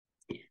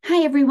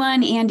Hi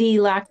everyone, Andy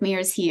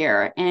Lockmere's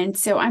here. And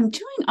so I'm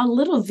doing a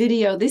little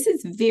video. This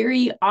is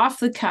very off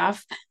the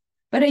cuff,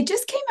 but I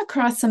just came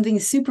across something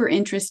super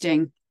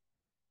interesting.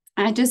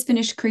 I just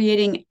finished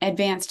creating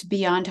Advanced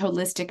Beyond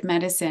Holistic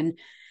Medicine,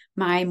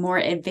 my more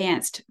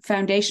advanced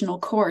foundational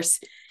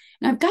course.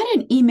 And I've got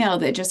an email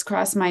that just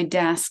crossed my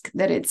desk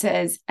that it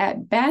says,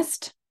 at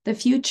best, the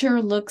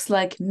future looks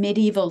like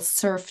medieval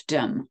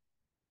serfdom.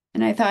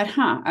 And I thought,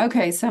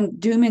 okay, some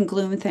doom and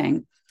gloom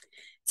thing.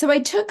 So I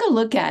took a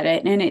look at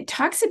it, and it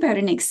talks about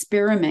an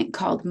experiment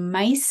called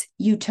Mice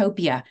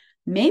Utopia.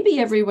 Maybe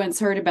everyone's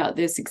heard about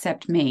this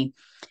except me.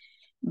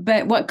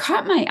 But what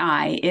caught my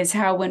eye is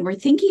how, when we're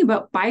thinking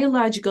about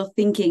biological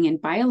thinking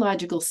and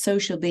biological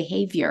social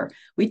behavior,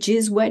 which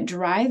is what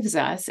drives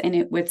us,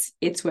 and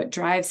it's what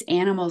drives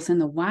animals in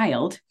the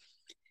wild.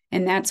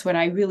 And that's what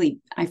I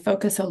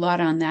focus a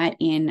lot on that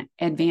in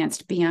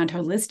Advanced Beyond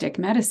Holistic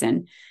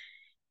Medicine.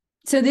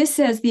 So this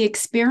says the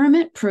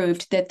experiment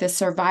proved that the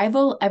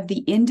survival of the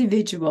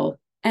individual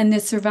and the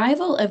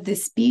survival of the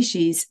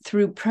species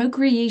through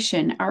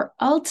procreation are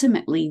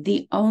ultimately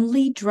the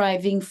only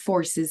driving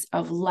forces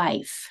of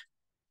life.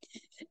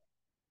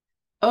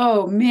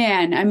 Oh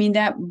man, I mean,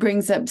 that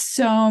brings up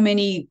so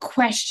many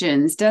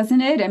questions, doesn't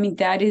it? I mean,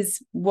 that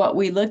is what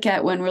we look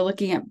at when we're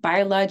looking at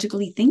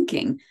biologically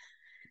thinking,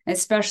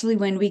 especially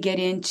when we get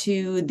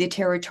into the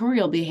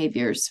territorial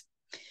behaviors.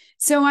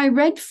 So I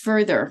read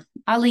further.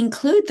 I'll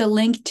include the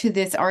link to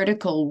this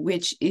article,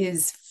 which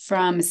is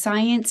from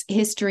Science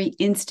History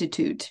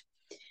Institute.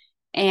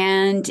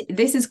 And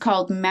this is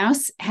called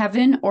Mouse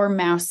Heaven or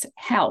Mouse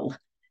Hell.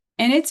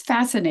 And it's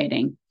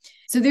fascinating.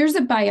 So there's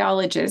a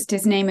biologist,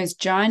 his name is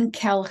John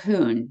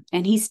Calhoun,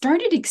 and he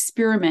started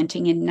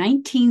experimenting in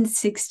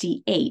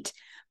 1968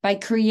 by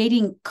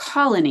creating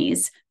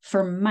colonies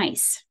for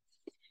mice.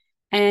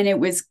 And it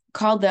was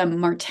called the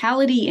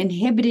mortality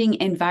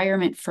inhibiting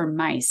environment for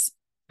mice.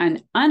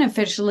 And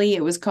unofficially,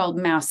 it was called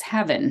Mouse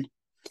Heaven.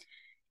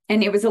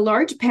 And it was a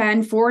large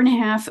pen,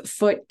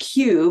 4.5-foot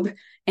cube,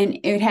 and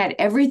it had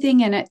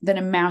everything in it that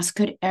a mouse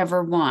could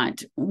ever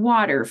want: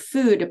 water,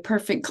 food, a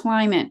perfect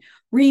climate,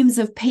 reams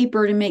of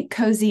paper to make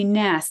cozy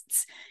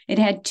nests. It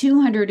had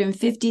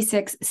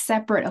 256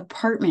 separate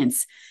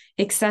apartments,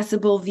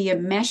 accessible via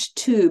mesh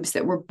tubes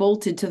that were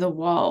bolted to the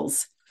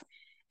walls.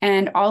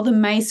 And all the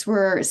mice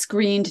were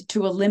screened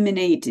to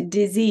eliminate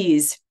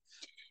disease.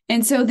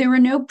 And so there were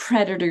no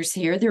predators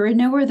here. There were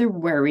no other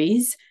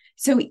worries.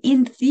 So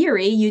in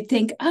theory, you'd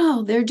think,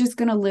 oh, they're just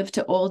going to live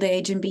to old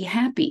age and be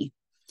happy.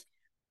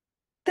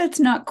 That's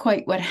not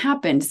quite what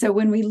happened. So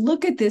when we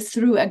look at this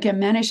through a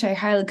Germanische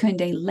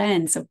Heilkunde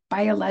lens of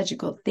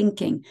biological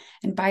thinking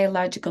and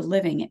biological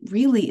living, it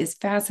really is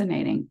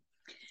fascinating.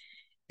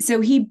 So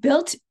he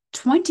built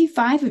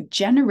 25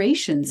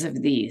 generations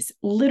of these,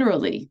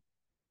 literally.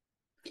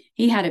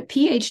 He had a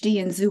PhD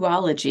in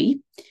zoology.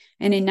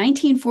 And in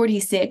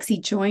 1946,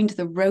 he joined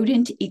the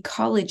Rodent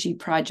Ecology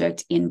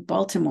Project in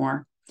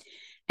Baltimore.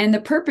 And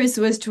the purpose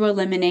was to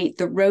eliminate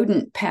the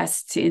rodent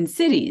pests in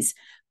cities.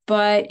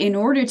 But in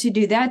order to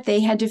do that,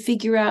 they had to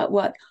figure out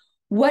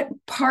what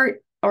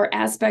part or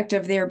aspect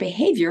of their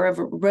behavior, of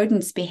a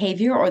rodent's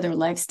behavior or their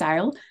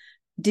lifestyle,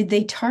 did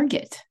they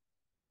target?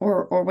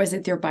 Or was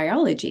it their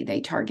biology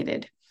they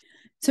targeted?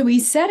 So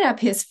he set up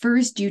his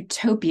first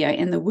utopia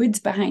in the woods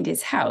behind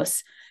his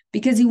house,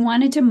 because he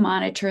wanted to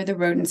monitor the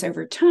rodents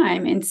over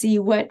time and see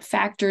what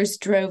factors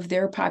drove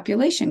their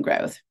population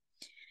growth.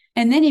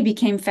 And then he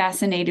became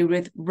fascinated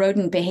with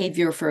rodent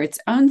behavior for its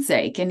own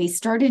sake, and he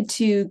started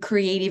to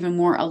create even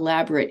more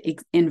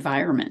elaborate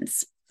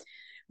environments,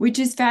 which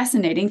is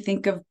fascinating.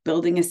 Think of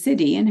building a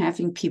city and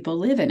having people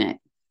live in it.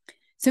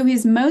 So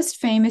his most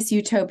famous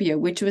utopia,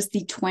 which was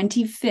the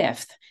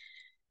 25th,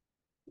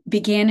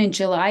 began in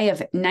July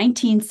of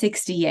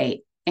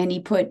 1968, and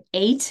he put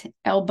 8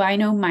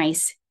 albino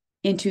mice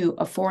into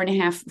a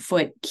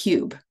 4.5-foot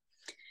cube.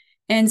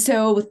 And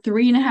so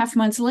 3.5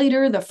 months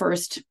later, the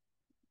first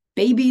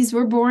babies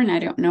were born. I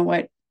don't know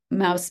what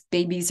mouse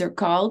babies are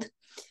called.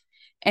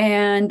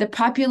 And the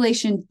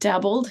population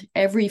doubled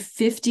every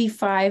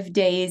 55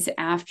 days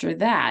after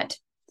that.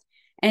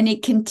 And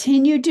it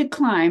continued to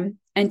climb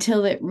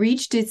until it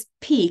reached its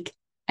peak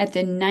at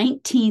the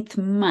 19th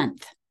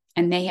month.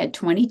 And they had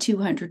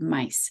 2,200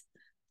 mice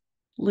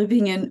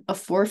living in a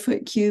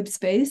 4-foot cube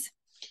space.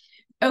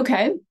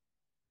 Okay.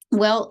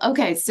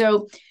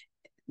 So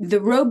the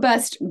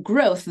robust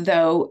growth,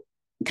 though,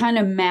 kind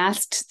of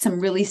masked some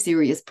really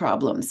serious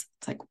problems.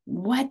 It's like,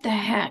 what the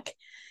heck?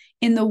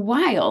 In the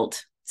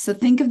wild, so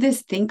think of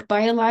this, think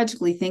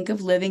biologically, think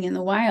of living in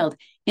the wild.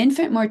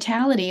 Infant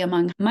mortality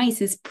among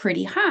mice is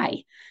pretty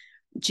high.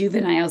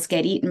 Juveniles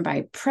get eaten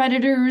by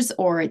predators,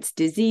 or it's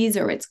disease,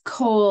 or it's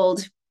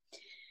cold.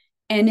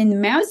 And in the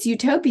mouse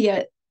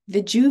utopia,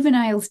 the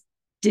juveniles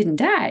didn't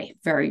die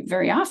very,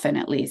 very often,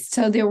 at least.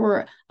 So there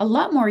were a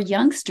lot more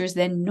youngsters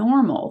than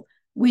normal,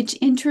 which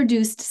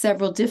introduced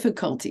several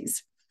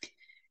difficulties.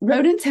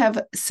 Rodents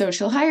have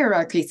social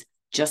hierarchies,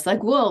 just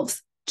like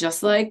wolves,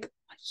 just like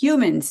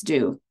humans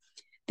do.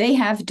 they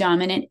have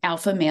dominant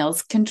alpha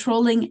males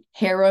controlling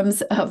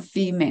harems of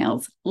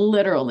females,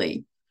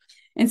 literally.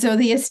 And so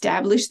they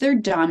establish their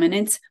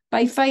dominance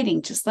by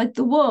fighting, just like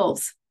the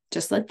wolves,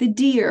 just like the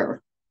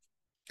deer.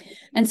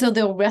 And so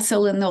they'll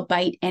wrestle and they'll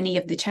bite any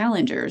of the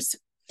challengers.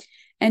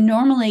 And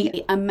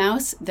normally a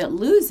mouse that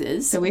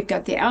loses, so we've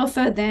got the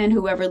alpha, then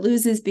whoever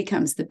loses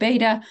becomes the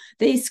beta.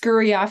 They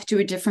scurry off to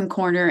a different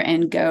corner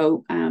and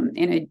go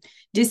in a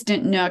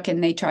distant nook,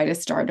 and they try to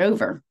start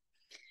over.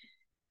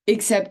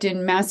 Except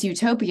in Mouse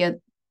Utopia,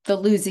 the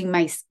losing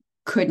mice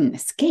couldn't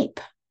escape.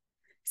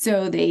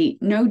 So they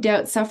no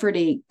doubt suffered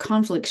a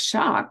conflict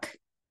shock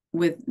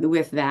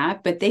with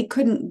that, but they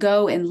couldn't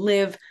go and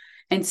live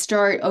and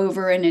start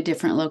over in a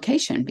different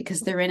location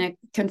because they're in a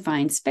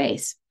confined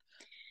space.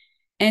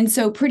 And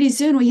so pretty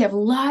soon we have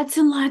lots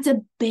and lots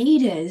of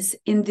betas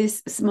in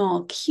this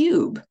small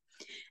cube.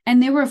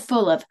 And they were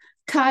full of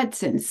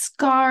cuts and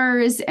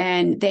scars,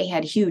 and they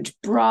had huge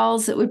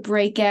brawls that would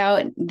break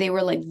out. They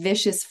were like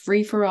vicious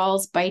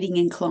free-for-alls, biting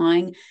and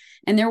clawing.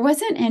 And there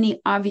wasn't any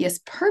obvious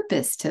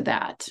purpose to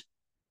that.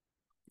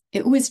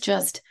 It was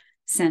just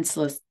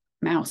senseless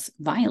mouse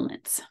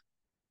violence.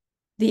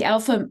 The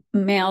alpha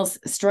males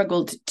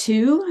struggled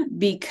too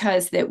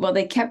because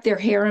they kept their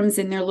harems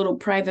in their little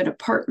private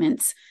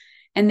apartments,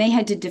 and they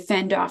had to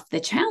defend off the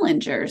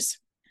challengers.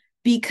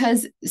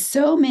 Because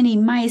so many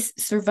mice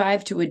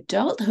survived to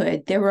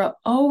adulthood, there were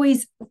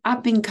always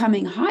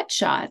up-and-coming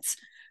hotshots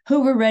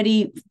who were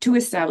ready to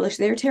establish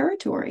their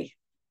territory.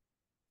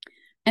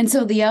 And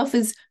so the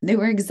alphas, they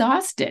were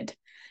exhausted.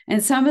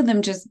 And some of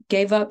them just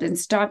gave up and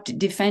stopped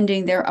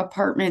defending their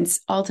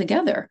apartments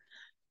altogether.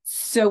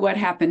 So what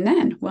happened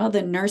then? Well,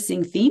 the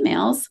nursing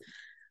females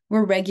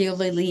were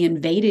regularly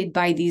invaded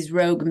by these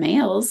rogue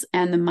males,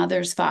 and the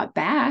mothers fought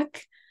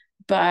back,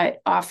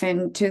 but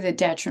often to the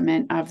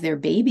detriment of their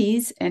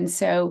babies. And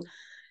so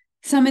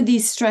some of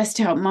these stressed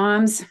out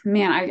moms,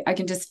 man, I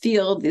can just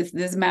feel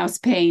this mouse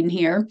pain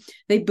here.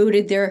 They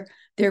booted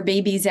their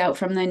babies out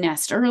from the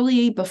nest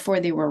early before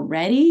they were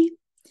ready.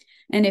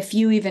 And a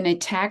few even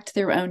attacked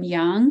their own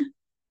young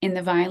in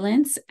the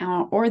violence,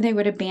 or they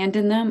would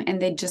abandon them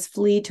and they'd just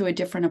flee to a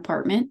different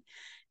apartment,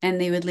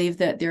 and they would leave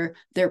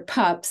their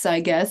pups, I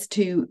guess,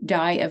 to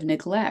die of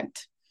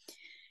neglect.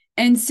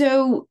 And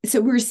so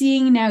we're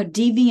seeing now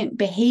deviant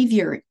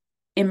behavior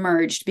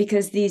emerged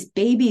because these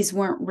babies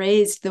weren't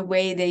raised the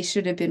way they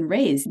should have been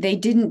raised. They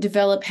didn't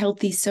develop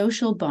healthy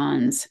social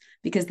bonds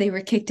because they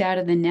were kicked out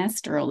of the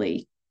nest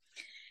early.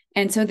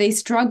 And so they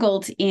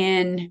struggled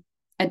in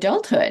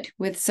adulthood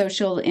with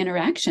social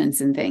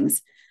interactions and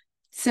things.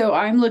 So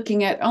I'm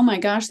looking at, oh my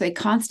gosh, they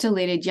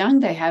constellated young.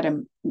 They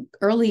had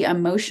early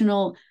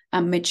emotional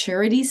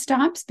maturity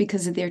stops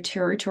because of their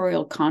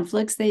territorial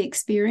conflicts they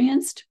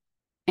experienced.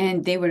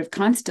 And they would have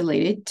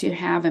constellated to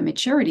have a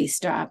maturity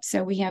stop.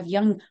 So we have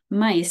young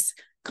mice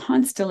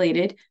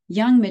constellated,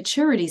 young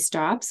maturity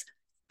stops,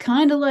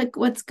 kind of like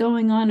what's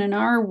going on in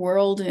our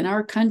world, in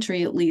our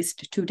country, at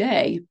least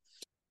today.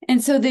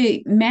 And so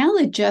the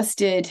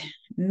maladjusted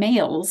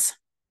males,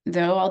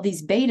 though, all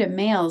these beta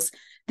males,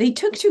 they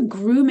took to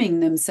grooming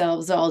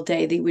themselves all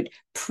day. They would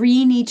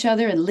preen each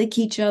other and lick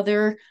each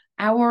other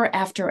hour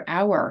after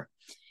hour.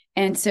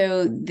 And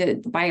so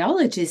the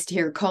biologist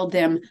here called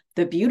them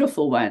the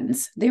beautiful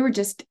ones. They were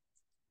just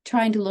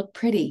trying to look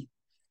pretty.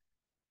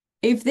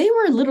 If they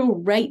were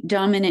little right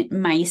dominant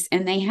mice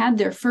and they had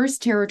their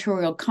first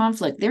territorial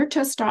conflict, their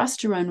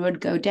testosterone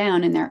would go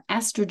down and their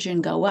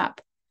estrogen go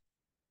up.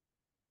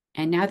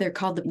 And now they're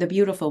called the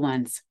beautiful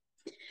ones.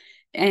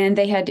 And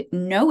they had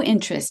no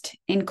interest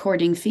in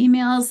courting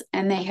females,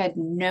 and they had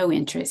no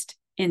interest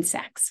in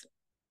sex.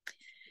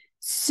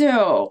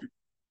 So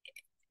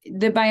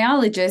the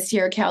biologist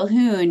here,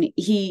 Calhoun,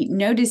 he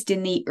noticed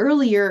in the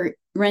earlier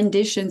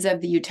renditions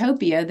of the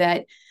Utopia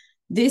that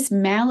this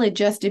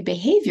maladjusted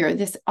behavior,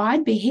 this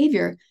odd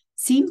behavior,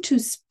 seemed to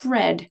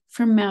spread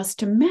from mouse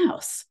to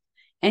mouse.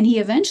 And he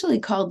eventually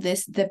called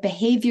this the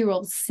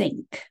behavioral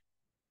sink.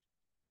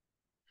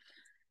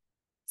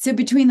 So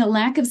between the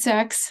lack of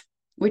sex,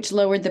 which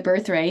lowered the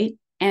birth rate,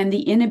 and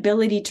the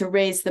inability to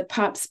raise the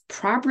pups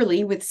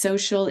properly with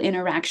social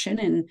interaction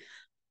and,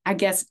 I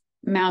guess,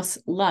 mouse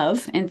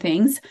love and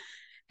things,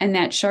 and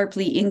that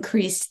sharply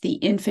increased the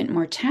infant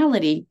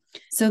mortality.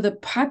 So the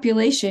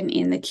population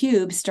in the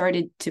cube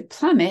started to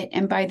plummet,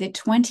 and by the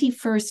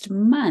 21st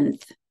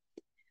month,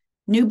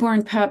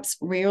 newborn pups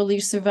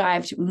rarely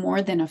survived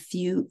more than a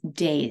few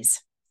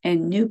days,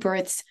 and new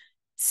births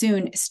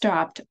soon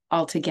stopped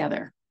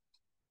altogether.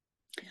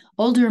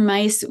 Older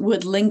mice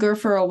would linger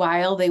for a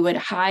while. They would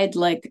hide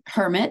like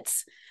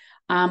hermits,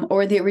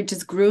 or they would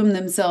just groom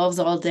themselves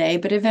all day,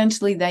 but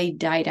eventually they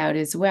died out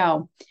as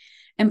well.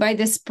 And by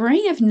the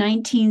spring of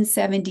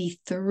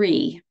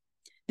 1973,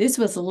 this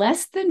was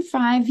less than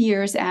 5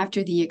 years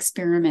after the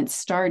experiment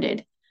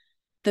started,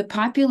 the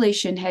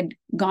population had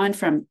gone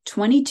from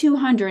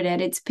 2,200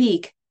 at its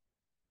peak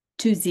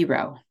to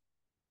zero.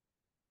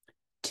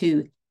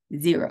 To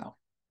zero.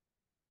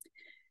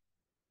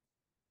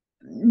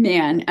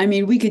 Man, I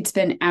mean, we could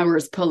spend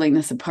hours pulling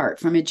this apart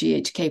from a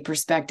GHK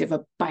perspective,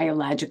 a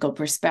biological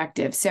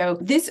perspective. So,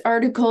 this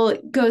article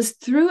goes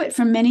through it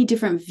from many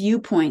different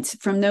viewpoints,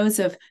 from those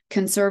of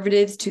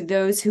conservatives to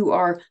those who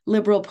are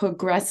liberal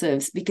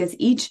progressives, because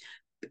each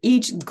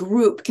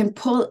group can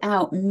pull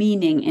out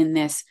meaning in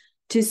this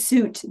to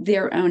suit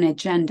their own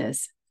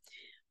agendas.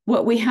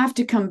 What we have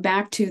to come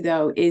back to,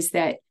 though, is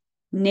that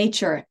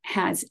nature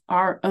has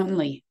our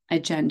only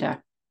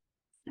agenda.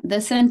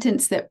 The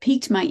sentence that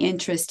piqued my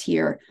interest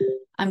here,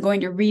 I'm going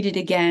to read it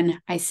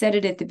again. I said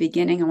it at the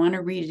beginning. I want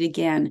to read it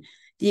again.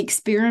 The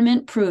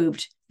experiment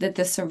proved that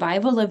the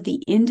survival of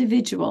the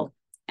individual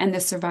and the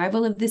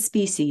survival of the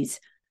species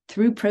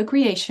through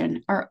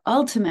procreation are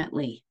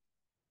ultimately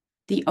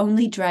the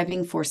only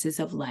driving forces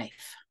of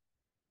life.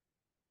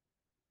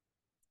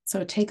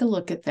 So take a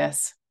look at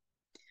this.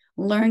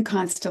 Learn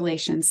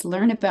constellations,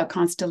 learn about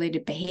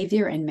constellated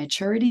behavior and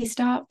maturity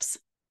stops,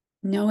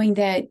 knowing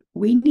that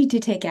we need to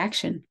take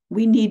action.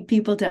 We need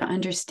people to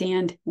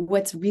understand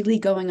what's really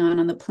going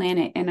on the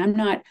planet. And I'm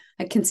not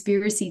a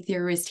conspiracy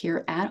theorist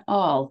here at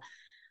all.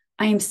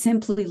 I am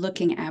simply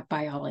looking at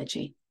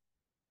biology.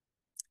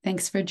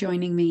 Thanks for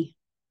joining me.